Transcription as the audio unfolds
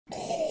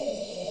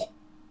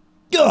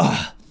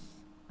Ugh.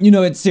 You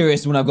know it's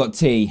serious when I've got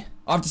tea.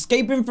 After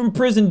escaping from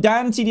prison,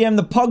 DanTDM,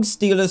 the pug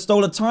stealer,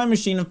 stole a time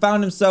machine and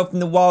found himself in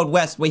the Wild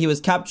West, where he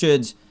was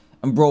captured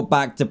and brought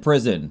back to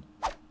prison.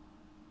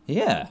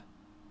 Yeah.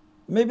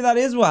 Maybe that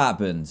is what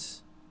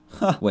happens.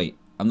 Huh. Wait,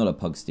 I'm not a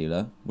pug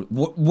stealer.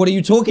 What are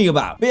you talking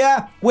about? But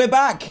yeah, we're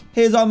back.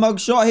 Here's our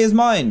mugshot. Here's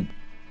mine.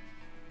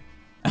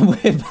 And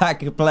we're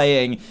back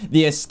playing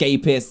the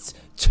Escapists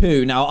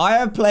 2. Now, I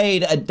have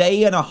played a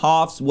day and a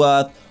half's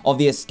worth of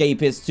the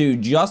Escapists 2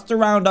 just to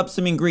round up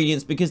some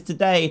ingredients, because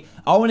today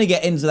I want to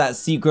get into that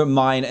secret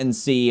mine and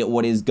see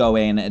what is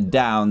going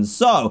down.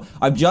 So,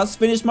 I've just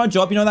finished my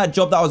job. You know that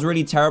job that I was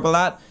really terrible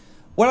at?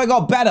 Well, I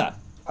got better.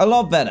 A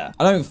lot better.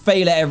 I don't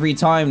fail it every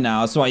time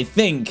now, so I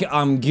think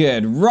I'm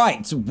good.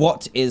 Right,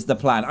 what is the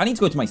plan? I need to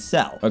go to my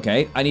cell.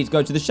 Okay, I need to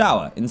go to the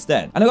shower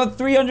instead. And I got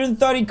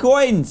 330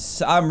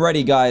 coins. I'm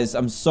ready, guys.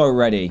 I'm so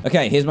ready.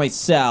 Okay, here's my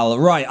cell.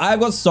 Right, I've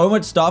got so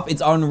much stuff.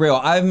 It's unreal.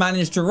 I've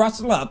managed to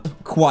rustle up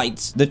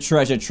quite the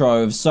treasure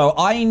trove. So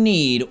I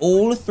need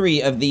all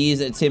three of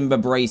these timber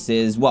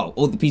braces. Well,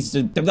 all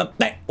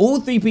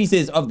three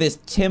pieces of this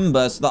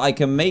timber so that I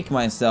can make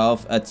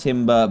myself a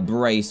timber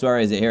brace. Where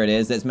is it? Here it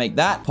is. Let's make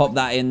that. Pop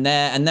that in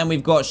there, and then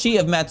we've got sheet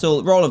of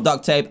metal, roll of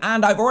duct tape,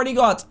 and I've already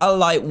got a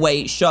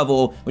lightweight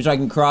shovel which I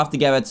can craft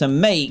together to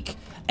make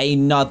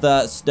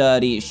another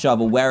sturdy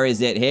shovel. Where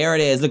is it? Here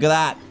it is. Look at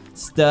that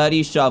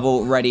sturdy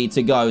shovel ready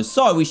to go.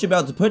 So we should be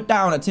able to put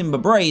down a timber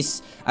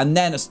brace and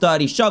then a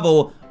sturdy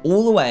shovel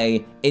all the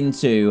way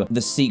into the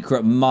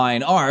secret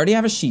mine. Oh, I already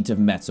have a sheet of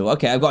metal.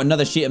 Okay, I've got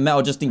another sheet of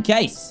metal just in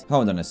case.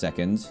 Hold on a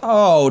second.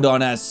 Hold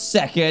on a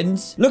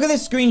second. Look at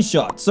this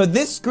screenshot. So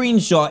this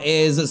screenshot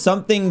is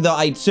something that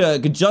I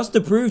took just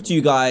to prove to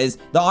you guys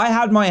that I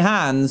had my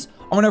hands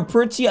on a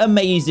pretty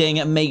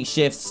amazing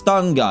makeshift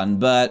stun gun,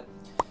 but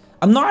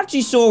I'm not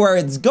actually sure where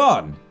it's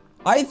gone.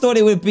 I thought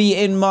it would be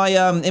in my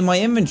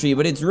inventory,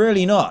 but it's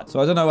really not.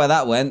 So I don't know where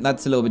that went.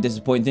 That's a little bit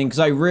disappointing because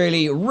I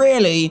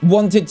really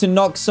wanted to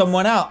knock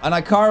someone out, and I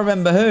can't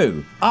remember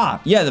who.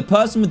 Ah, yeah, the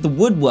person with the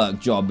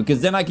woodwork job,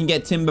 because then I can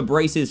get timber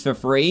braces for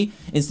free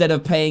instead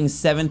of paying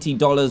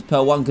 $70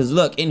 per one. Because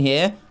look, in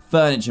here,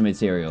 furniture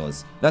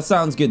materials. That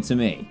sounds good to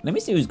me. Let me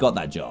see who's got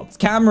that job. It's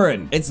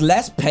Cameron. It's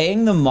less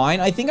paying than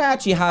mine. I think I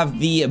actually have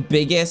the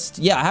biggest,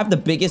 yeah, I have the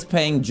biggest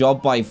paying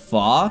job by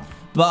far.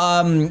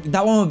 But,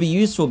 that one would be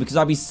useful because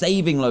I'd be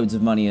saving loads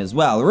of money as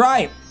well.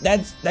 Right,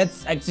 let's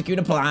execute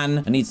a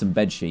plan. I need some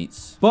bed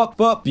sheets.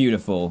 But,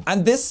 beautiful.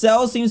 And this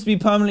cell seems to be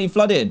permanently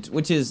flooded,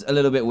 which is a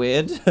little bit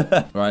weird.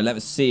 All right,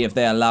 let's see if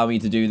they allow me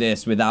to do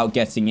this without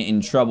getting in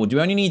trouble. Do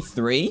we only need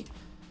 3?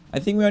 I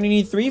think we only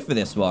need 3 for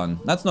this one.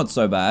 That's not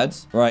so bad.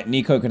 Right,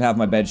 Nico can have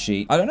my bed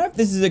sheet. I don't know if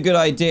this is a good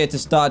idea to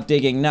start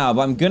digging now,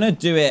 but I'm gonna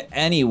do it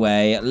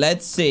anyway.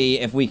 Let's see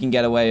if we can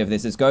get away with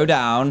this. Let's go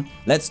down.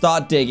 Let's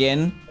start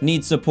digging.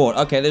 Need support.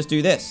 Okay, let's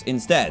do this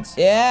instead.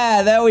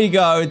 Yeah, there we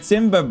go.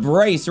 Timber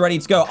brace ready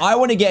to go. I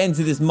want to get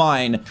into this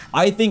mine.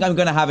 I think I'm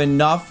gonna have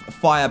enough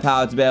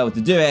firepower to be able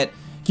to do it.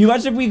 Can you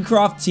imagine if we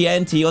craft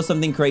TNT or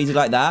something crazy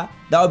like that?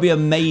 That would be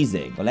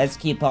amazing. But let's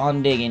keep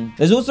on digging.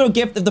 There's also a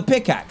gift of the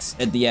pickaxe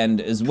at the end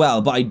as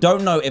well, but I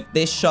don't know if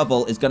this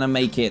shovel is going to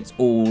make it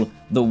all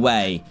the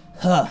way.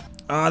 Huh.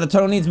 The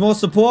tunnel needs more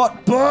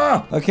support.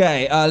 Bah!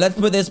 Okay, let's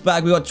put this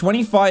back. We got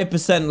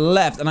 25%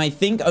 left, and I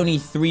think only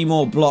 3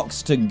 more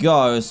blocks to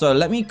go. So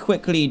let me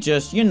quickly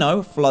just, you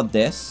know, flood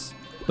this.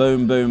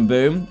 Boom, boom,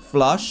 boom.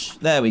 Flush.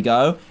 There we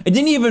go. It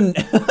didn't even...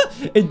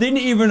 it didn't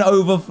even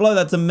overflow.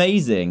 That's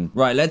amazing.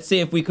 Right, let's see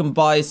if we can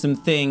buy some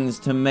things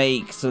to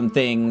make some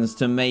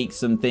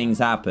things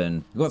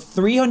happen. We've got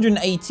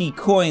 380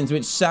 coins,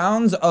 which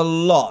sounds a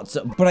lot,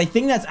 but I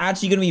think that's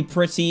actually going to be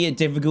pretty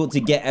difficult to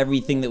get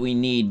everything that we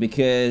need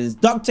because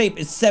duct tape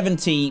is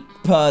 70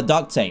 per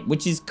duct tape,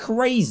 which is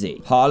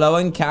crazy. Harlow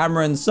and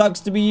Cameron.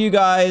 Sucks to be you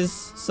guys.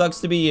 Sucks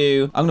to be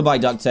you. I'm going to buy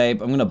duct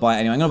tape. I'm going to buy it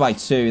anyway. I'm going to buy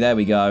 2. There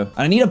we go. And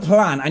I need a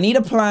plan. I need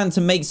a plan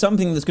to make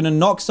something that's going to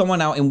knock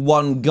someone out in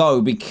one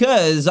go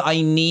because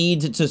I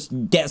need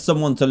to get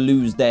someone to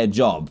lose their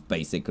job,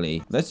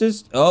 basically. Let's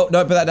just... Oh,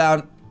 no, put that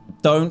down.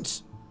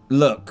 Don't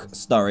look,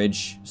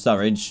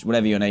 Sturridge,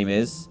 whatever your name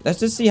is. Let's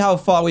just see how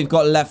far we've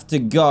got left to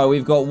go.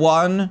 We've got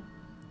 1,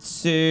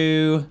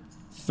 2,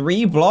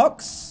 3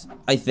 blocks,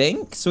 I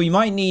think. So we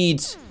might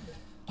need...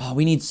 Oh,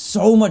 we need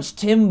so much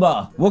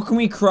timber. What can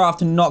we craft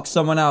to knock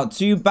someone out?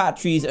 2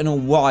 batteries and a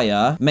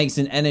wire makes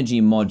an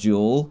energy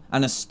module,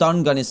 and a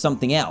stun gun is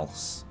something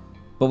else.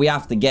 But we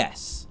have to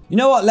guess. You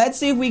know what? Let's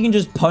see if we can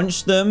just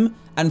punch them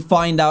and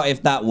find out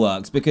if that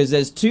works, because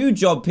there's 2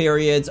 job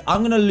periods.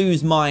 I'm gonna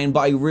lose mine,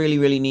 but I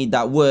really need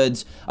that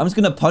wood. I'm just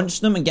gonna punch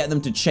them and get them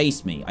to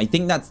chase me. I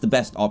think that's the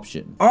best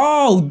option.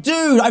 Oh,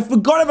 dude, I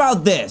forgot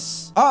about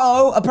this.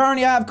 Uh-oh,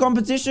 apparently I have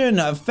competition.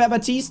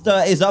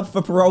 Febatista is up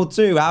for parole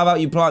too. How about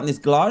you plant this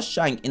glass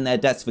shank in their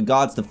desk for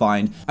guards to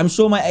find? I'm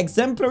sure my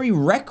exemplary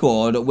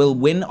record will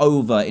win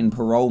over in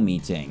parole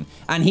meeting.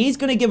 And he's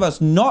gonna give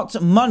us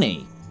not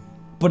money,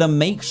 but a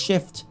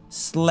makeshift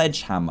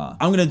sledgehammer.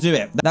 I'm gonna do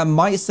it. That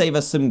might save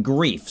us some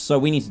grief, so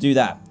we need to do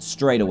that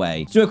straight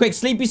away. Let's do a quick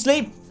sleepy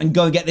sleep and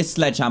go get this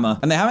sledgehammer.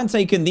 And they haven't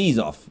taken these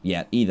off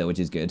yet either, which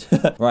is good.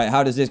 Right,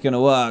 how does this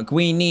gonna work?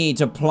 We need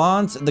to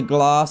plant the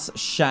glass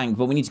shank,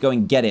 but we need to go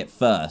and get it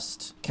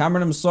first.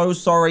 Cameron, I'm so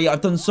sorry.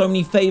 I've done so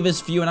many favors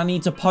for you, and I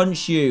need to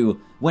punch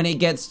you when it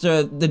gets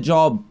to the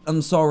job.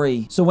 I'm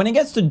sorry. So when it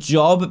gets to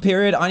job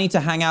period, I need to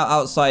hang out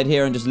outside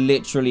here and just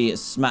literally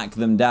smack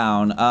them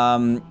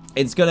down.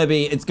 It's gonna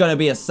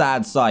be a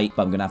sad sight,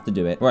 but I'm gonna have to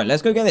do it. All right,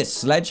 let's go get this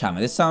sledgehammer.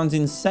 This sounds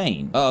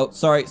insane. Uh-oh,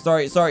 sorry.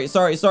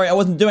 I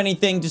wasn't doing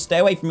anything. Just stay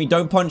away from me.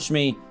 Don't punch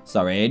me.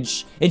 Sorry,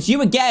 it's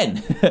you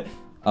again.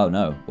 Oh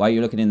no, why are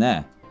you looking in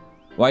there?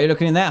 Why are you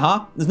looking in there,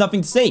 huh? There's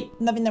nothing to see.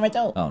 Nothing there at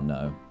all. Oh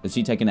no, is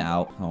she taking it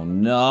out? Oh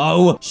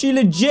no, she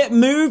legit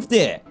moved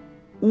it.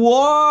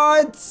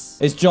 What?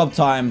 It's job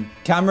time.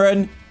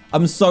 Cameron,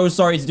 I'm so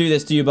sorry to do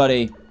this to you,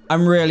 buddy.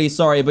 I'm really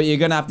sorry, but you're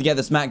gonna have to get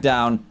the smack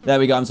down. There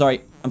we go. I'm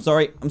sorry.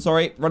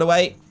 Run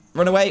away.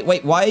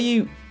 Wait, why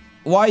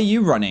are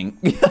you running?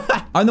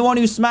 I'm the one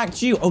who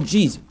smacked you. Oh,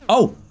 jeez.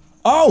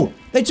 Oh,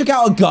 they took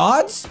out a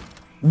guard?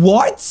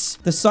 What?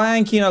 The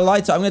cyan key and a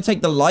lighter. I'm gonna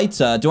take the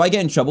lighter. Do I get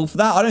in trouble for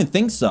that? I don't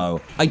think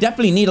so. I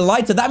definitely need a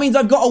lighter. That means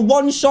I've got a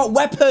one-shot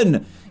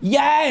weapon.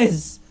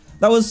 Yes!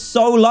 That was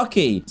so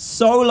lucky.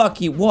 So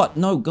lucky. What?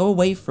 No, go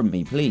away from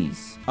me,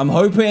 please. I'm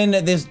hoping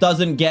this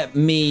doesn't get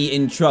me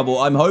in trouble.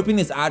 I'm hoping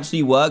this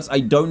actually works. I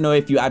don't know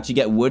if you actually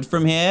get wood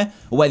from here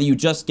or whether you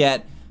just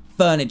get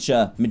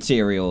furniture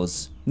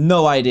materials.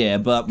 No idea,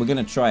 but we're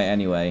going to try it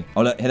anyway.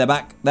 Oh, look. Here,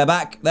 they're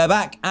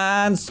back.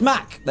 And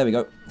smack. There we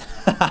go.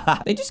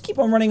 They just keep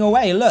on running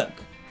away. Look.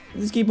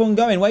 They just keep on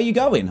going. Where are you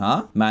going,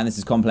 huh? Man, this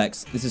is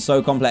complex. This is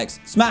so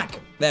complex. Smack.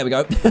 There we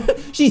go.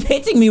 She's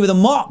hitting me with a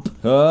mop.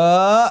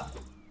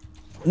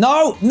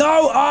 No.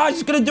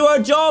 She's gonna do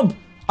her job.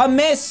 I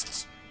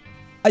missed.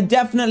 I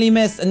definitely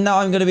missed. And now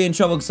I'm gonna be in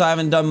trouble because I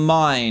haven't done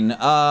mine.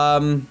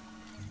 Oh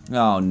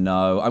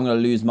no. I'm gonna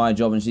lose my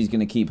job and she's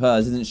gonna keep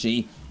hers, isn't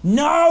she?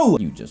 No!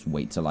 You just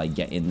wait till I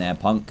get in there,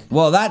 punk.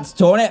 Well, that's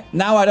torn it.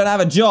 Now I don't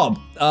have a job.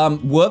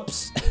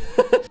 Whoops.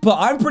 But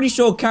I'm pretty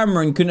sure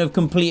Cameron couldn't have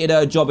completed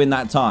her job in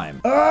that time.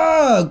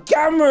 Oh,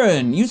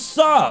 Cameron, you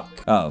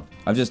suck. Oh,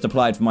 I've just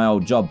applied for my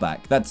old job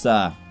back. That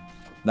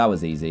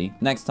was easy.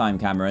 Next time,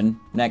 Cameron.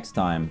 Next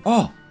time.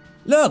 Oh,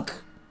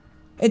 look.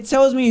 It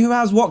tells me who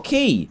has what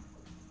key.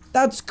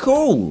 That's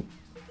cool.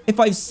 If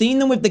I've seen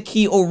them with the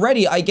key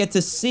already, I get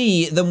to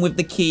see them with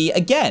the key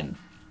again.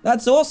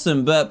 That's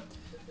awesome, but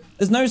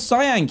there's no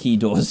cyan key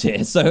doors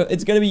here, so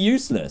it's going to be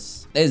useless.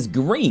 There's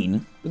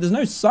green, but there's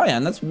no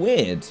cyan. That's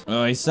weird.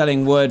 Oh, he's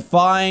selling wood.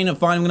 Fine. I'm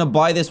going to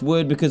buy this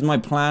wood because my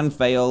plan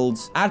failed.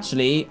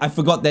 Actually, I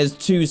forgot there's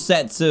two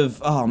sets of...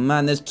 Oh,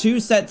 man. There's two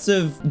sets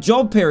of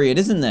job period,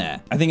 isn't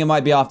there? I think it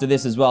might be after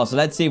this as well. So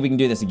let's see if we can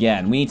do this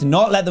again. We need to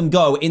not let them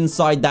go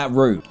inside that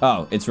room.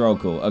 Oh, it's roll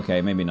call.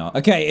 Okay, maybe not.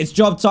 Okay, it's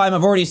job time.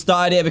 I've already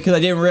started it because I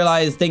didn't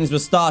realize things were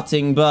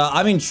starting, but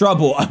I'm in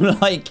trouble.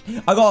 I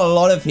got a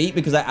lot of heat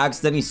because I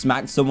accidentally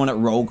smacked someone at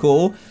roll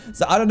call.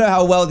 So I don't know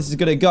how well this is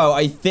going to go.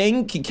 I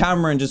think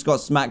Cameron just got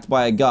smacked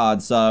by a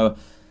guard, so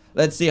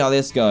let's see how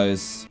this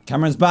goes.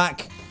 Cameron's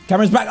back.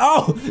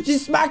 Oh,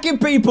 she's smacking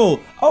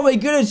people. Oh my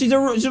goodness, she's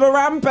on a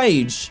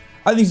rampage.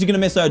 I think she's gonna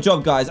miss her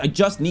job, guys. I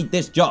just need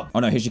this job. Oh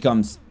no, here she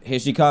comes.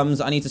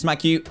 I need to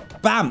smack you.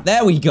 Bam,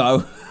 there we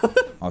go.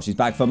 Oh, she's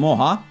back for more,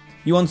 huh?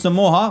 You want some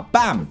more, huh?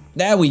 Bam,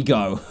 there we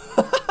go.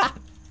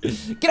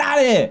 Get out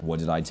of here. What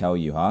did I tell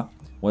you, huh?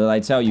 What did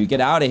I tell you?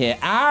 Get out of here.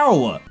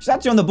 Ow! She's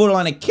actually on the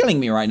borderline of killing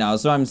me right now,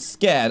 so I'm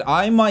scared.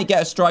 I might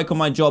get a strike on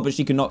my job, but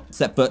she cannot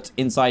set foot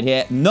inside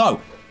here.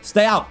 No!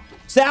 Stay out!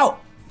 Stay out!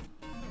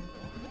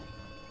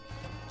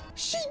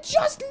 She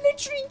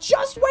literally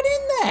just went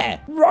in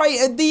there! Right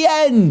at the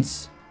end!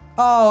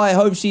 Oh, I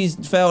hope she's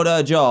failed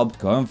her job.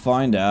 Go and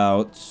find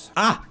out.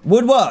 Ah!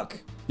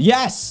 Woodwork!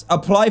 Yes!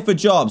 Apply for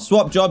job.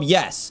 Swap job,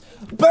 yes.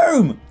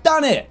 Boom!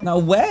 Done it! Now,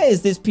 where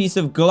is this piece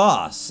of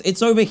glass?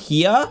 It's over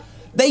here?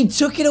 They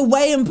took it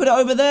away and put it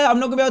over there. I'm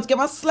not gonna be able to get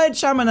my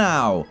sledgehammer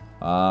now.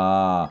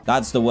 Ah,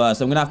 that's the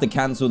worst. I'm gonna have to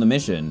cancel the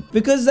mission.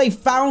 Because they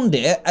found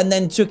it and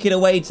then took it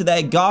away to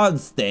their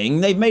guards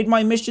thing, they've made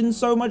my mission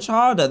so much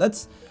harder.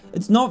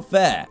 It's not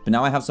fair. But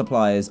now I have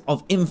supplies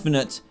of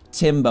infinite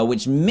timber,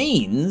 which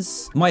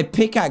means my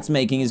pickaxe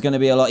making is gonna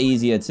be a lot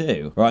easier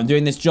too. All right, I'm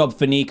doing this job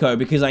for Nico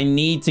because I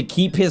need to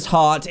keep his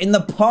heart in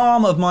the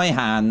palm of my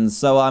hands.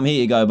 So,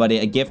 here you go, buddy.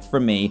 A gift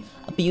from me.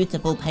 A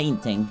beautiful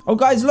painting. Oh,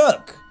 guys,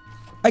 look.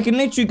 I can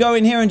literally go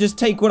in here and just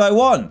take what I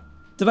want.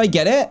 Did I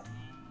get it?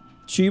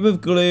 Tube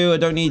of glue. I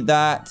don't need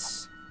that.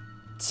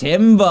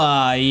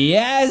 Timber.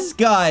 Yes,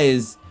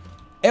 guys.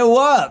 It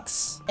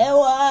works. It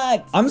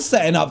worked. I'm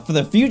setting up for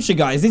the future,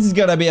 guys. This is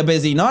going to be a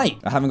busy night.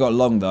 I haven't got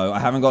long, though. I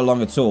haven't got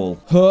long at all.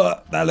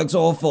 That looks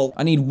awful.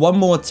 I need one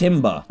more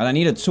timber. And I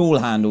need a tool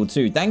handle,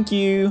 too. Thank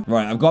you.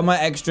 Right, I've got my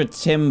extra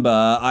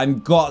timber.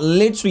 I've got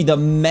literally the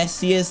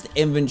messiest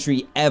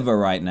inventory ever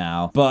right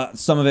now. But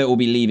some of it will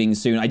be leaving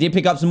soon. I did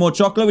pick up some more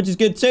chocolate, which is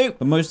good, too.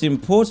 But most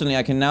importantly,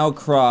 I can now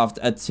craft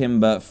a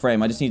timber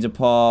frame. I just need to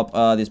pop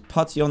this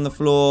putty on the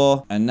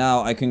floor. And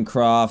now I can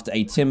craft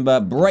a timber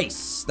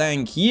brace.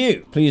 Thank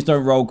you. Please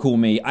don't roll call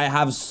me. I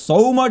have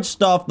so much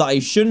stuff that I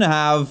shouldn't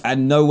have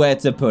and nowhere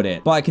to put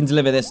it. But I can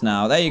deliver this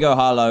now. There you go,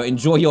 Harlow.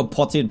 Enjoy your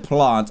potted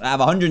plant. I have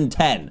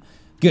 110.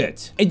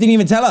 Good. It didn't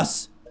even tell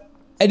us.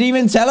 It didn't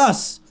even tell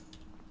us.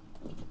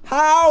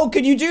 How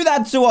could you do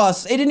that to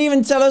us? It didn't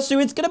even tell us who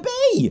it's gonna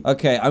be.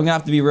 Okay, I'm gonna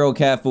have to be real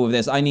careful with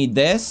this. I need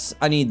this,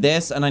 I need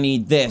this, and I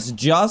need this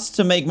just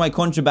to make my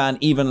contraband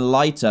even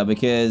lighter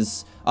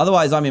because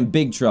otherwise I'm in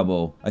big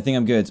trouble. I think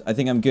I'm good. I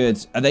think I'm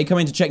good. Are they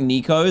coming to check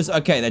Nico's?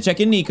 Okay, they're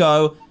checking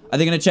Nico. Are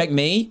they gonna check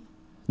me?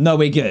 No,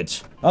 we're good.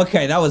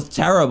 Okay, that was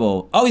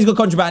terrible. Oh, he's got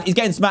contraband. He's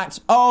getting smacked.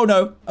 Oh,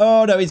 no.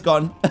 Oh, no, he's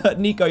gone.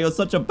 Nico, you're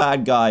such a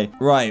bad guy.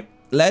 Right.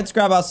 Let's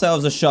grab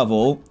ourselves a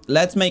shovel.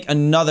 Let's make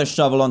another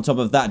shovel on top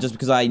of that just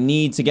because I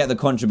need to get the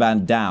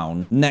contraband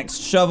down.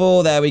 Next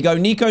shovel. There we go.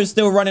 Nico's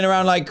still running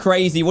around like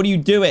crazy. What are you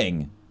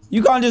doing?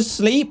 You can't just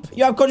sleep.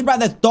 You have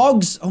contraband. There's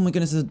dogs. Oh, my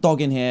goodness. There's a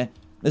dog in here.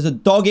 There's a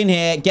dog in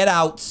here. Get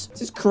out.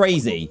 This is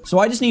crazy. So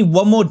I just need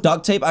one more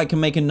duct tape. I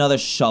can make another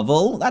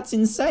shovel. That's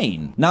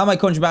insane. Now my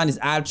contraband is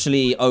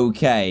actually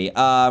okay.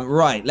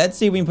 Right. Let's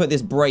see if we can put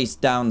this brace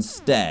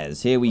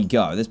downstairs. Here we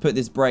go. Let's put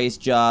this brace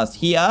just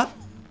here.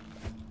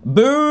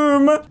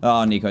 Boom.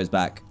 Oh, Nico's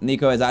back.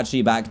 Nico is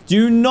actually back.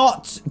 Do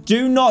not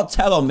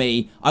tell on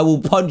me. I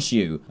will punch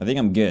you. I think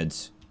I'm good.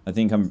 I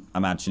think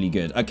I'm actually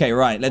good. Okay,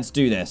 right. Let's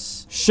do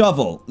this.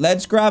 Shovel.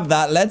 Let's grab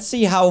that. Let's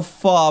see how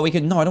far we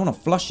can... No, I don't want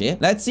to flush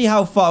it. Let's see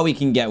how far we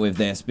can get with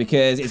this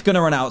because it's going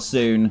to run out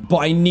soon. But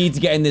I need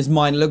to get in this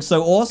mine. It looks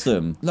so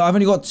awesome. Look, I've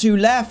only got 2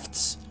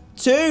 left.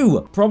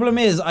 2. Problem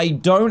is, I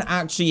don't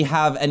actually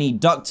have any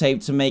duct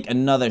tape to make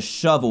another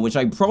shovel, which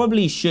I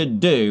probably should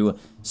do.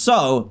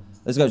 So,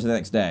 let's go to the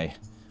next day.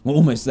 We're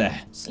almost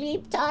there.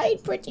 Sleep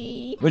tight,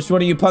 pretty. Which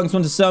one of you punks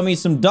want to sell me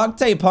some duct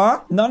tape,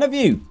 huh? None of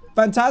you.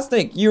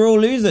 Fantastic. You're all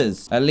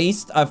losers. At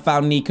least I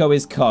found Nico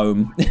his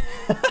comb.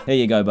 Here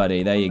you go,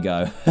 buddy. There you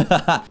go.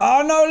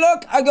 Oh, no,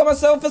 look. I got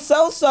myself a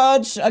cell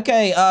surge.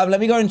 Okay, let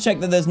me go and check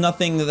that there's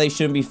nothing that they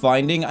shouldn't be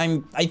finding.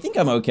 I think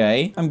I'm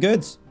okay. I'm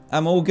good.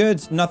 I'm all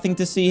good. Nothing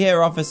to see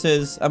here,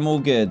 officers. I'm all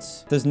good.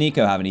 Does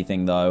Nico have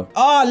anything, though?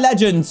 Ah,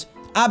 legend.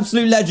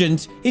 Absolute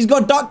legend. He's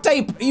got duct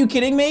tape. Are you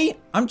kidding me?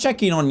 I'm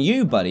checking on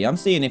you, buddy. I'm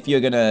seeing if you're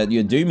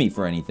do me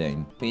for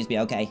anything. Please be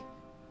okay.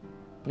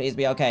 Please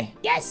be okay.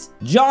 Yes.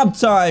 Job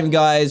time,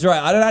 guys.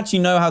 Right, I don't actually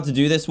know how to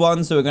do this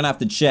one, so we're gonna have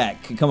to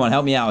check. Come on,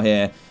 help me out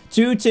here.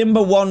 2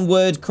 timber, 1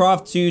 wood,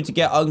 craft 2 to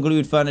get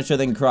unglued furniture,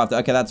 then craft.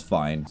 Okay, that's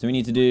fine. So we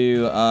need to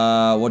do,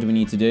 what do we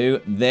need to do?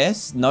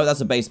 This. No,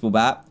 that's a baseball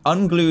bat.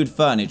 Unglued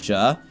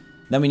furniture.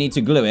 Then we need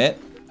to glue it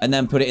and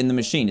then put it in the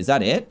machine. Is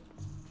that it?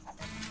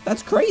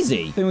 That's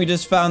crazy. I think we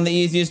just found the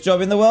easiest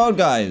job in the world,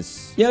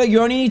 guys. Yeah, look,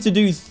 you only need to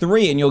do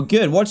 3 and you're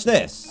good. Watch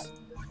this.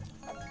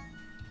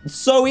 It's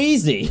so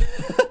easy.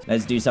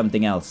 Let's do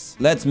something else.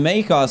 Let's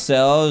make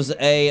ourselves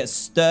a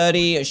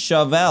sturdy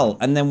shovel,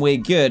 and then we're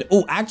good.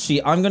 Oh,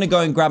 actually, I'm going to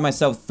go and grab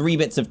myself 3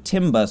 bits of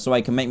timber so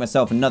I can make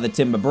myself another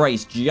timber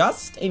brace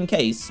just in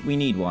case we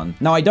need one.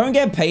 Now, I don't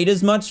get paid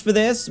as much for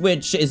this,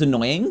 which is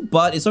annoying,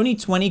 but it's only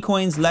 20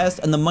 coins less,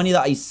 and the money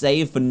that I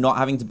save for not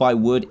having to buy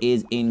wood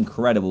is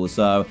incredible,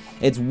 so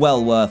it's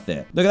well worth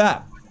it. Look at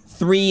that.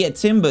 3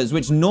 timbers,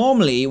 which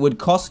normally would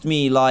cost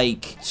me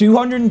like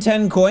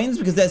 210 coins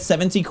because they're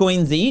 70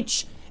 coins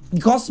each.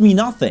 It costs me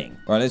nothing.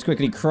 All right, let's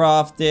quickly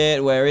craft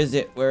it. Where is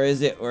it? Where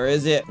is it? Where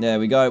is it? There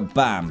we go.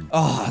 Bam.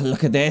 Oh,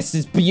 look at this.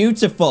 It's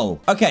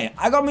beautiful. Okay,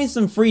 I got me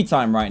some free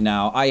time right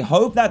now. I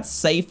hope that's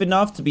safe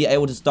enough to be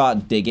able to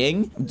start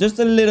digging. I'm just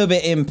a little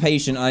bit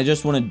impatient, and I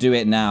just want to do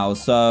it now.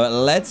 So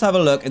let's have a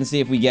look and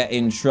see if we get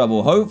in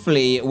trouble.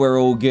 Hopefully,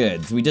 we're all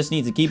good. We just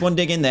need to keep on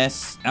digging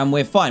this, and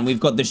we're fine. We've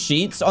got the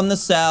sheets on the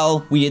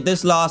cell. We did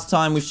this last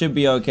time. We should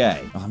be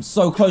okay. Oh, I'm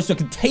so close so I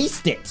can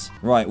taste it.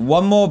 Right,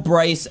 1 more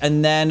brace,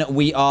 and then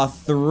we are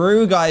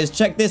through, guys.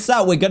 Check this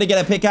out. We're gonna get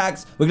a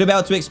pickaxe. We're gonna be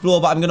able to explore,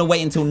 but I'm gonna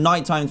wait until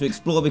nighttime to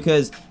explore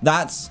because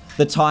that's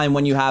the time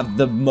when you have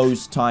the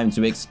most time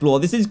to explore.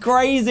 This is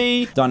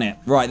crazy. Done it.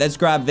 Right, let's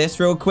grab this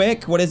real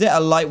quick. What is it? A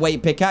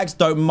lightweight pickaxe.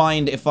 Don't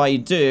mind if I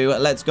do.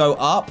 Let's go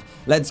up.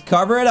 Let's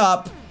cover it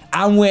up.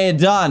 And we're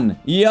done.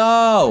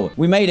 Yo,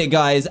 we made it,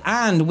 guys.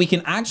 And we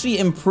can actually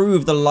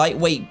improve the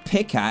lightweight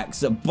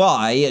pickaxe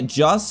by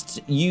just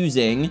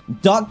using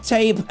duct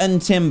tape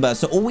and timber.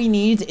 So all we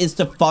need is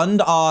to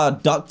fund our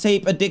duct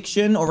tape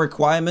addiction or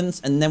requirements,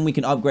 and then we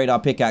can upgrade our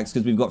pickaxe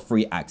because we've got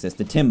free access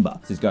to timber.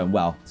 This is going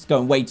well. It's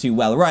going way too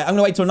well. Right, I'm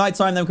gonna wait till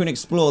nighttime, then we can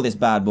explore this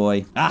bad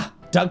boy. Ah,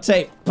 Duct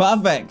tape.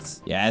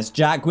 Perfect. Yes,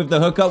 Jack with the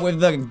hookup with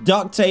the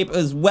duct tape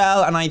as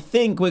well. And I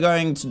think we're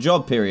going to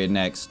job period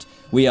next.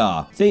 We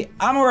are. See,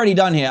 I'm already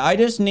done here. I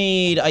just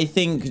need, I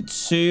think,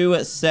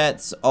 2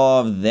 sets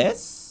of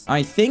this.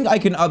 I think I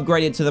can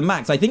upgrade it to the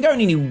max. I think I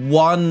only need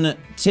 1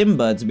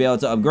 timber to be able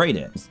to upgrade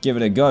it. Let's give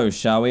it a go,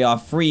 shall we? Our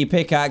free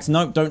pickaxe.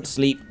 Nope, don't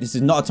sleep. This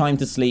is not a time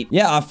to sleep.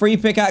 Yeah, our free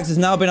pickaxe has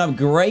now been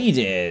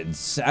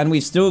upgraded. And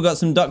we've still got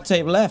some duct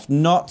tape left.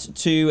 Not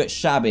too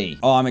shabby.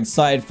 Oh, I'm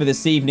excited for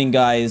this evening,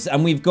 guys.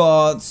 And we've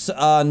got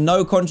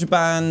no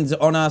contraband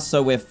on us,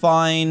 so we're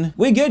fine.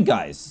 We're good,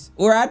 guys.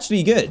 We're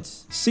actually good.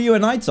 See you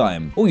at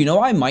nighttime. Oh, you know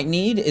what I might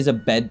need is a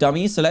bed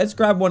dummy. So let's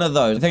grab one of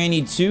those. I think I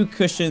need 2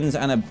 cushions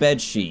and a bed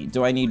sheet.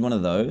 Do I need one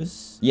of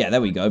those? Yeah,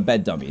 there we go.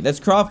 Bed dummy. Let's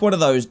craft one of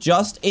those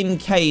just in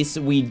case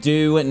we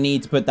do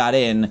need to put that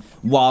in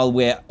while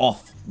we're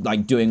off,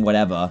 like, doing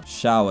whatever.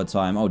 Shower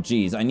time. Oh,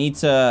 geez. I need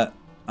to...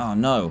 Oh,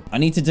 no. I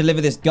need to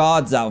deliver this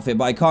guard's outfit,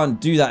 but I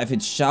can't do that if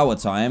it's shower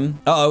time.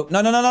 Uh-oh.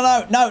 No, no, no, no,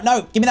 no, no,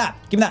 no. Give me that.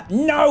 Give me that.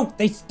 No,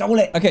 they stole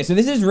it. Okay, so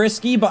this is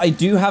risky, but I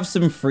do have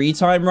some free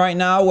time right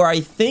now where I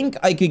think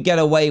I could get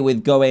away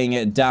with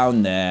going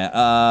down there.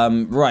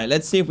 Right,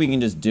 let's see if we can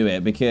just do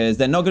it because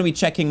they're not going to be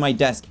checking my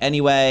desk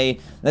anyway.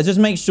 Let's just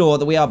make sure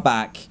that we are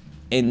back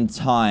in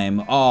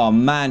time. Oh,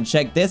 man,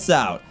 check this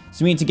out.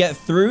 So we need to get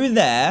through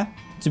there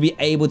to be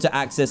able to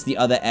access the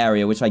other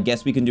area, which I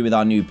guess we can do with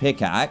our new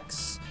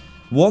pickaxe.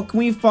 What can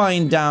we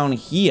find down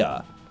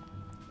here?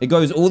 It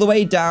goes all the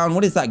way down.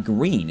 What is that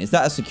green? Is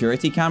that a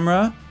security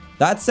camera?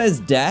 That says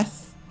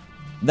death.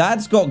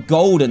 That's got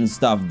gold and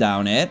stuff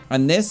down it.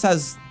 And this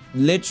has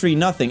literally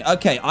nothing.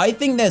 Okay, I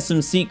think there's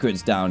some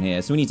secrets down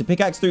here. So we need to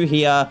pickaxe through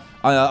here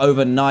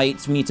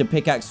overnight. We need to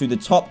pickaxe through the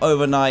top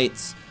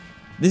overnight.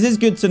 This is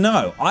good to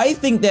know. I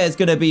think there's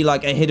going to be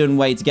like a hidden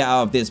way to get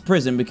out of this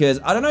prison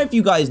because I don't know if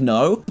you guys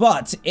know,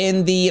 but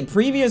in the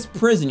previous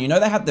prison, you know,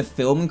 they had the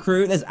film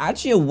crew. There's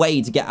actually a way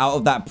to get out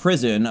of that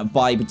prison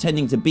by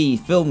pretending to be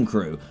film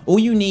crew. All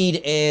you need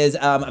is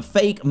a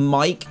fake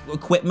mic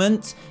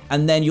equipment,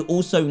 and then you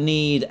also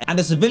need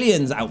a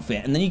civilian's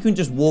outfit, and then you can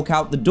just walk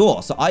out the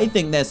door. So I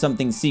think there's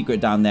something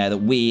secret down there that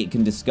we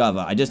can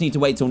discover. I just need to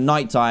wait till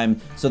nighttime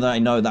so that I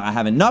know that I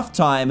have enough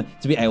time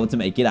to be able to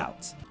make it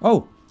out.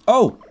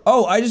 Oh,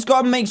 I just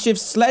got a makeshift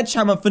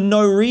sledgehammer for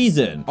no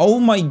reason. Oh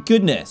my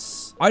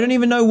goodness. I don't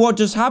even know what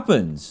just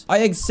happened. I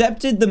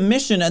accepted the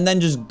mission and then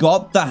just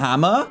got the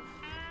hammer?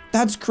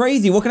 That's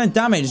crazy. What kind of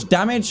damage?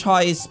 Damage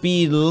high,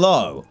 speed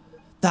low.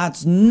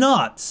 That's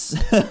nuts.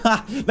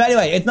 But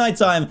anyway, it's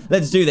nighttime.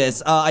 Let's do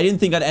this. I didn't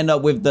think I'd end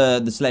up with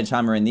the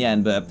sledgehammer in the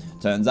end, but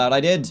turns out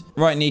I did.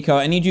 Right, Nico,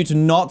 I need you to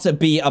not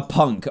be a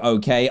punk,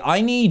 okay?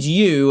 I need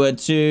you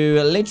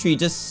to literally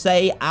just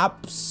say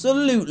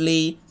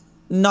absolutely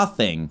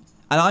nothing.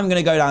 And I'm going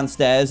to go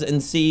downstairs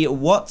and see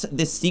what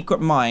this secret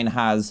mine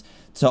has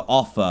to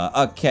offer.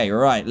 Okay,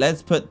 right.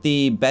 Let's put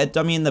the bed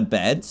dummy in the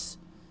bed.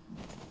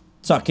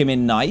 Tuck him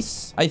in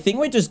nice. I think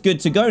we're just good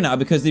to go now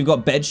because they've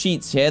got bed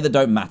sheets here that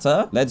don't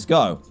matter. Let's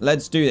go.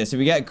 Let's do this. If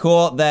we get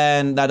caught,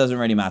 then that doesn't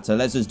really matter.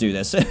 Let's just do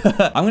this.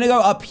 I'm going to go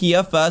up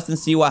here first and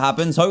see what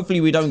happens.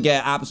 Hopefully we don't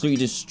get absolutely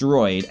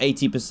destroyed.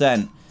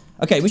 80%.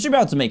 Okay, we should be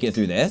able to make it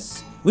through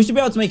this. We should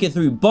be able to make it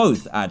through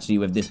both, actually,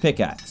 with this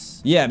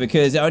pickaxe. Yeah,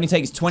 because it only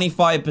takes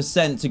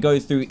 25% to go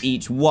through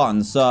each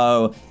one.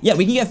 So, yeah,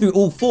 we can get through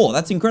all 4.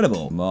 That's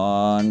incredible. Come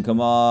on, come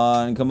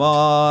on, come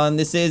on.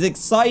 This is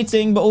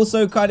exciting, but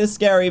also kind of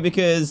scary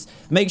because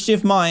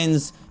makeshift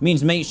mines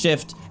means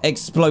makeshift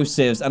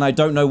explosives, and I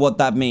don't know what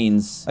that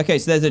means. Okay,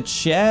 so there's a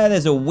chair,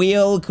 there's a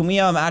wheel. Can we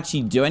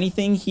actually do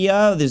anything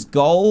here? There's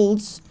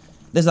gold.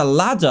 There's a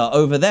ladder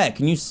over there.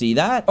 Can you see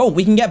that? Oh,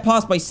 we can get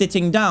past by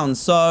sitting down.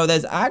 So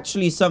there's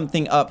actually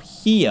something up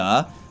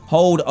here.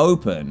 Hold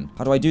open.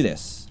 How do I do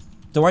this?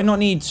 Do I not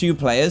need 2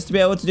 players to be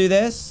able to do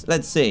this?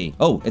 Let's see.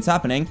 Oh, it's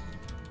happening.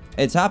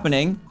 It's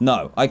happening.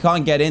 No, I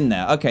can't get in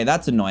there. Okay,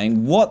 that's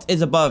annoying. What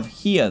is above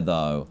here,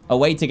 though? A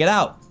way to get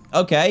out.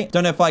 Okay,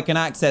 don't know if I can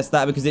access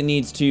that because it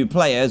needs 2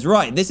 players.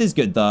 Right, this is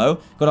good, though.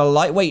 Got a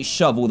lightweight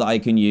shovel that I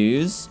can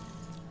use.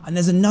 And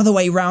there's another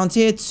way around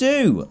here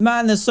too.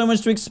 Man, there's so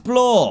much to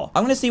explore.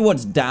 I'm going to see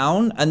what's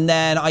down. And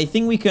then I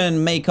think we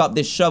can make up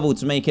this shovel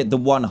to make it the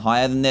one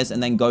higher than this.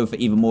 And then go for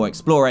even more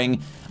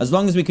exploring. As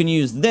long as we can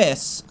use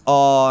this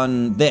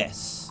on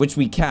this. Which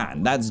we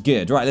can. That's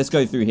good. Right, let's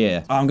go through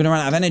here. Oh, I'm going to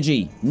run out of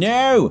energy.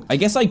 No. I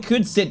guess I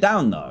could sit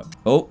down though.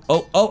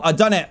 Oh, I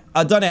done it.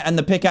 I done it. And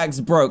the pickaxe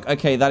broke.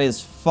 Okay, that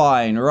is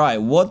fine.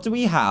 Right, what do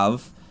we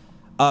have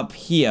up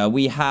here?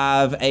 We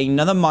have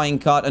another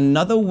minecart.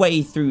 Another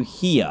way through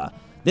here.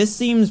 This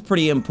seems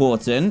pretty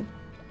important.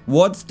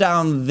 What's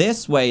down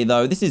this way,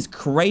 though? This is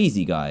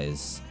crazy,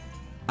 guys.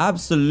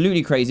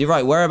 Absolutely crazy.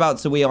 Right,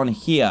 whereabouts are we on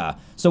here?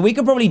 So we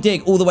could probably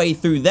dig all the way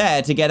through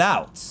there to get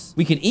out.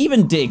 We could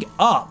even dig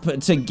up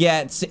to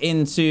get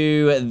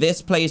into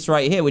this place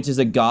right here, which is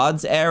a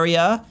guard's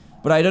area.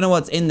 but I don't know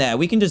what's in there.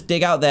 We can just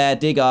dig out there,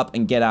 dig up,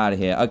 and get out of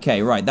here.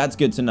 Okay, right. That's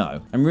good to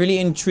know. I'm really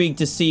intrigued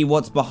to see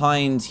what's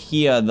behind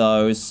here,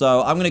 though.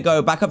 So I'm going to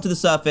go back up to the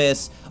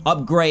surface,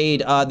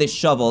 upgrade this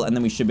shovel, and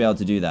then we should be able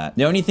to do that.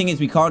 The only thing is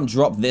we can't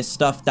drop this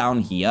stuff down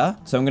here,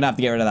 so I'm going to have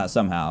to get rid of that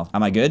somehow.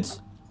 Am I good?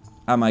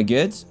 Am I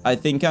good? I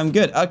think I'm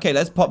good. Okay,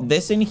 let's pop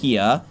this in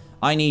here.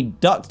 I need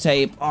duct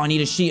tape. Oh, I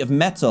need a sheet of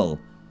metal.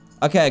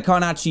 Okay, I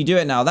can't actually do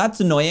it now. That's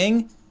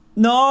annoying.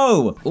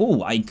 No.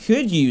 Oh, I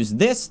could use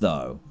this,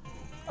 though.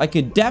 I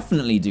could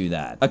definitely do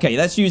that. Okay,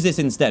 let's use this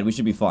instead. We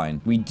should be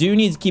fine. We do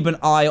need to keep an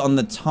eye on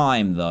the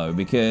time, though,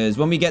 because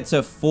when we get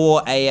to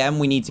 4 a.m.,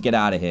 we need to get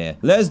out of here.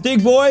 Let's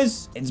dig,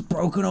 boys. It's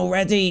broken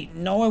already.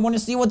 No, I want to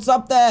see what's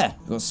up there.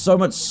 I've got so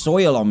much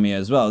soil on me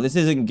as well. This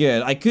isn't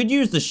good. I could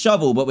use the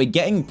shovel, but we're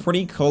getting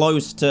pretty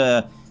close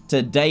to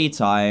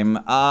daytime.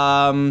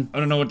 I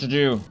don't know what to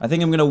do. I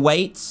think I'm going to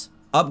wait,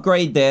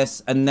 upgrade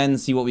this, and then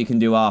see what we can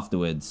do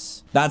afterwards.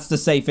 That's the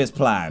safest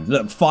plan.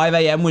 Look, 5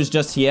 a.m. was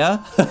just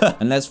here.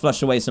 And let's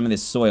flush away some of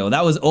this soil.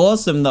 That was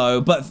awesome,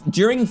 though. But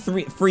during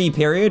free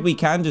period, we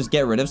can just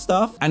get rid of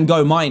stuff and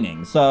go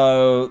mining.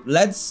 So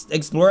let's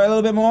explore it a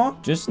little bit more.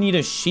 Just need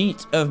a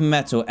sheet of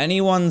metal.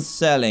 Anyone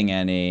selling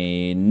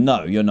any?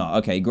 No, you're not.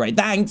 Okay, great.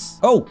 Thanks.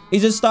 Oh, he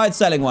just started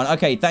selling one.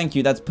 Okay, thank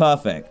you. That's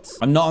perfect.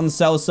 I'm not on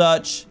sell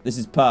search. This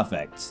is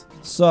perfect.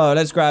 So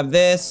let's grab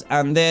this,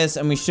 and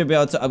we should be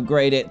able to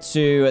upgrade it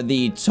to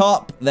the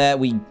top. There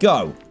we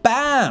go.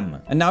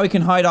 Bam! And now we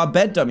can hide our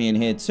bed dummy in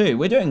here too.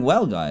 We're doing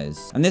well,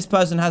 guys. And this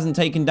person hasn't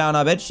taken down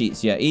our bed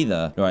sheets yet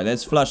either. All right,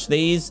 let's flush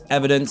these.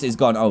 Evidence is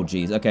gone. Oh,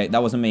 geez. Okay,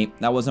 that wasn't me.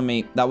 That wasn't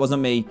me. That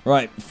wasn't me.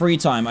 Right, free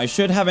time. I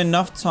should have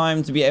enough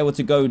time to be able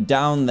to go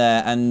down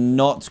there and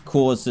not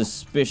cause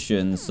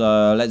suspicion.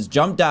 So let's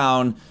jump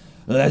down.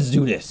 Let's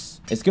do this.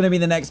 It's going to be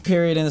the next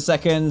period in a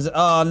second.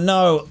 Oh,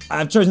 no.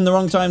 I've chosen the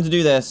wrong time to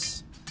do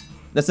this.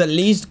 Let's at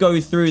least go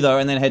through, though,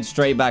 and then head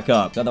straight back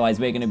up. Otherwise,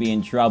 we're going to be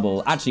in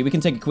trouble. Actually, we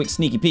can take a quick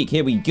sneaky peek.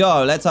 Here we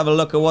go. Let's have a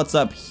look at what's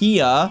up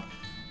here.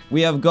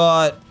 We have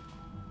got,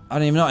 I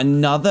don't even know,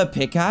 another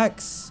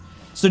pickaxe.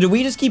 So do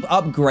we just keep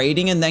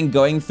upgrading and then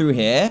going through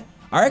here?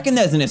 I reckon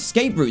there's an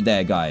escape route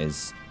there,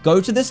 guys. Go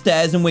to the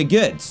stairs and we're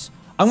good.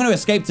 I'm going to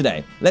escape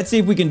today. Let's see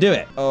if we can do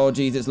it. Oh,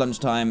 geez, it's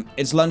lunchtime.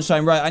 It's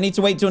lunchtime, right? I need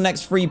to wait till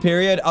next free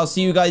period. I'll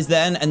see you guys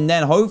then. And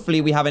then hopefully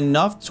we have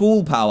enough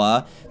tool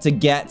power to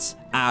get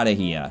out of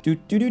here.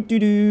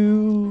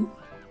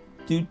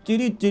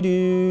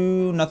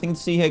 Nothing to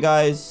see here,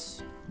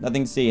 guys.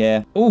 Nothing to see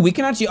here. Oh, we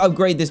can actually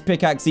upgrade this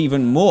pickaxe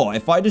even more.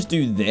 If I just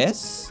do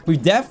this,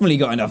 we've definitely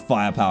got enough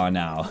firepower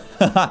now.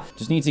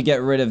 Just need to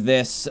get rid of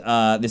this,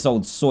 this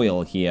old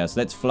soil here.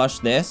 So let's flush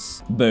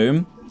this.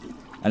 Boom.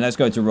 And let's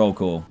go to roll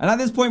call. And at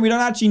this point, we don't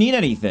actually need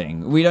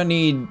anything. We don't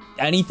need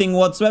anything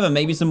whatsoever.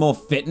 Maybe some more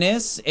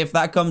fitness. If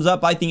that comes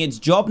up, I think it's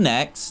job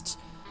next.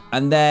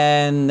 And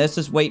then let's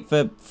just wait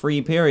for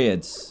free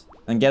periods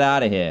and get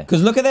out of here.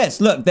 Because look at this.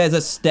 Look, there's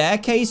a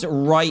staircase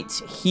right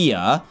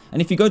here.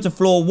 And if you go to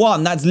floor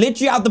 1, that's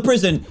literally out the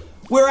prison.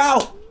 We're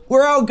out.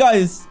 We're out,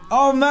 guys.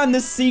 Oh, man, the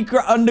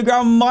secret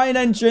underground mine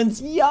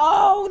entrance.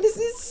 Yo, this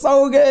is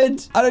so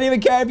good. I don't even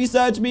care if you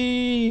search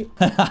me.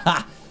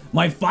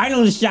 My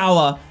final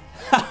shower.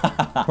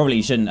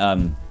 Probably shouldn't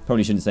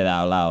say that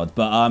out loud,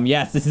 but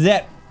yes, this is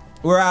it.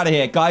 We're out of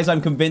here, guys.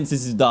 I'm convinced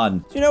this is done.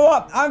 Do you know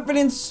what? I'm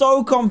feeling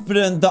so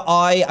confident that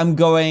I am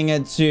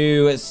going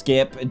to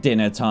skip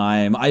dinner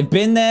time. I've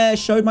been there,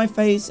 showed my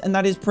face, and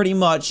that is pretty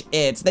much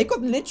it. They've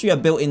got literally a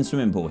built-in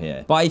swimming pool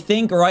here. But I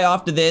think right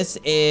after this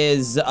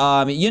is,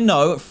 you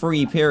know,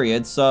 free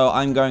period. So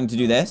I'm going to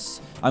do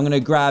this. I'm going to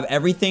grab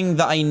everything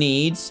that I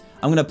need.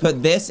 I'm going to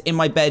put this in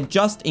my bed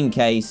just in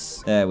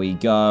case. There we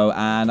go.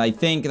 And I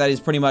think that is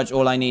pretty much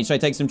all I need. Should I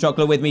take some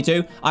chocolate with me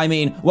too? I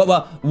mean,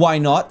 why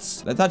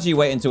not? Let's actually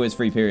wait until it's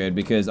free period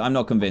because I'm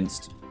not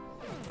convinced.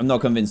 I'm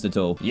not convinced at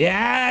all.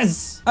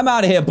 Yes! I'm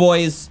out of here,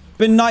 boys.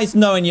 Been nice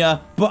knowing you,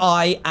 but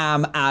I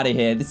am out of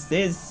here. This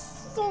is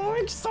so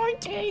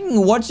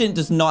exciting. Watch it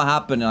just not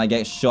happen and I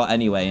get shot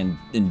anyway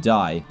and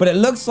die. But it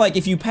looks like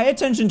if you pay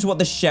attention to what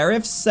the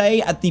sheriffs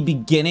say at the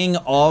beginning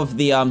of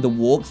the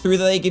walkthrough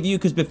that they give you,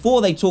 because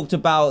before they talked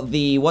about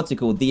the, what's it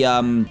called? The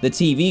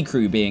TV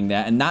crew being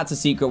there, and that's a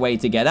secret way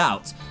to get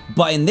out.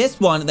 But in this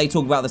one, they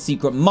talk about the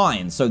secret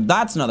mine, so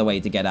that's another way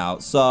to get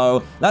out.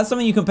 So that's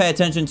something you can pay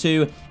attention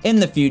to in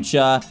the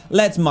future.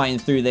 Let's mine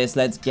through this.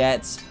 Let's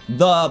get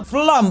the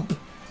flump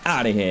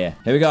out of here.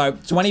 Here we go.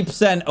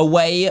 20%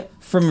 away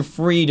from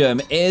freedom.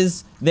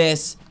 Is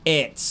this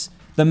it?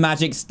 The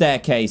magic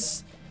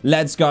staircase.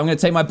 Let's go. I'm going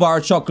to take my bar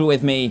of chocolate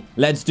with me.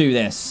 Let's do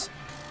this.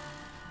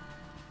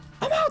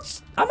 I'm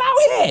out. I'm out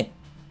here.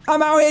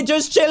 I'm out here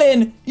just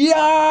chilling.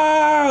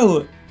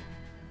 Yo!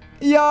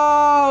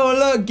 Yo,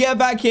 look, get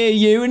back here,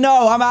 you.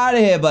 No, I'm out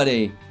of here,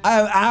 buddy.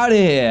 I'm out of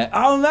here.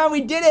 Oh, man,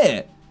 we did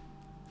it.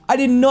 I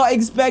did not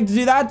expect to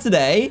do that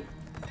today.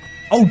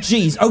 Oh,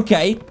 jeez.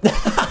 Okay.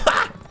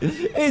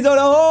 He's on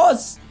a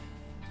horse.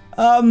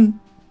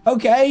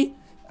 Okay.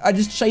 I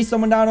just chased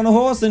someone down on a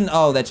horse and...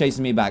 Oh, they're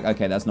chasing me back.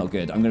 Okay, that's not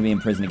good. I'm going to be in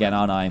prison again,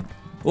 aren't I?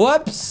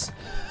 Whoops.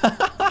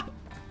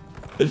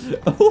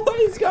 What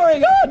is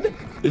going on?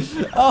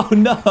 Oh,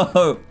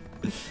 no.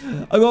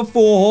 I got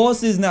 4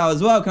 horses now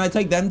as well. Can I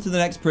take them to the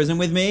next prison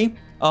with me?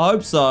 I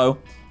hope so.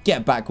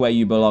 Get back where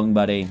you belong,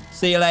 buddy.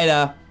 See you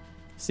later.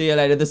 See you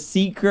later. The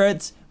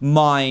secret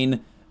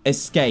mine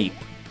escape.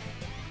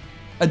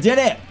 I did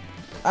it.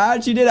 I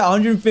actually did it.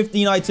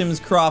 115 items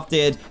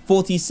crafted,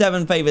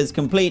 47 favors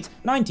complete,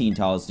 19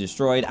 tiles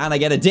destroyed, and I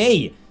get a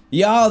D.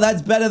 Yo,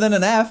 that's better than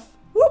an F.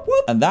 Whoop,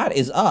 whoop. And that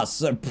is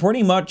us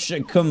pretty much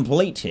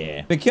complete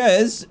here.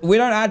 Because we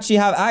don't actually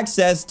have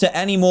access to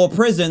any more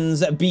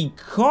prisons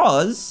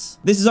because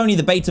this is only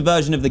the beta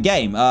version of the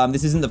game.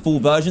 This isn't the full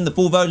version. The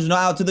full version is not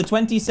out to the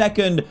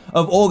 22nd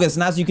of August.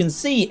 And as you can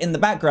see in the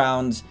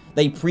background,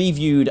 they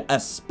previewed a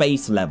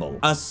space level,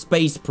 a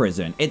space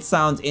prison. It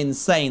sounds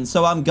insane.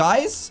 So,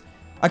 guys,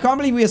 I can't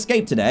believe we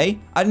escaped today.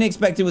 I didn't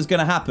expect it was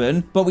going to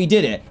happen, but we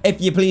did it. If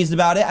you're pleased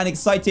about it and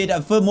excited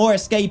for more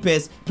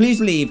Escapists,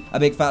 please leave a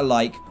big fat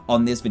like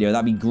on this video.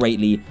 That'd be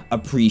greatly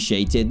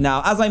appreciated.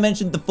 Now, as I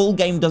mentioned, the full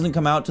game doesn't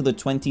come out to the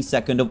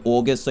 22nd of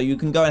August, so you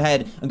can go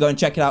ahead and go and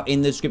check it out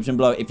in the description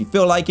below if you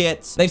feel like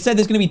it. They've said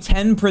there's going to be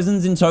 10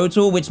 prisons in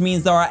total, which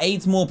means there are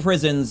 8 more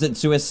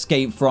prisons to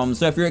escape from.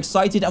 So if you're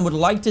excited and would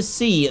like to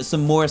see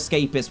some more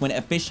Escapists when it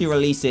officially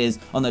releases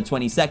on the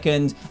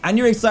 22nd, and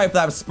you're excited for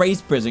that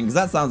space prison, because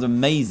that sounds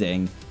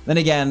amazing, then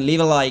again,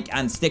 leave a like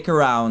and stick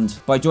around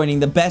by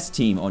joining the best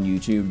team on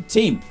YouTube,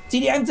 Team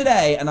TDM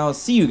today, and I'll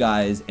see you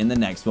guys in the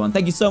next one.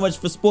 Thank you so much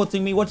for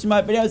supporting me, watching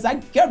my videos,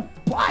 and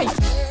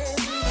goodbye!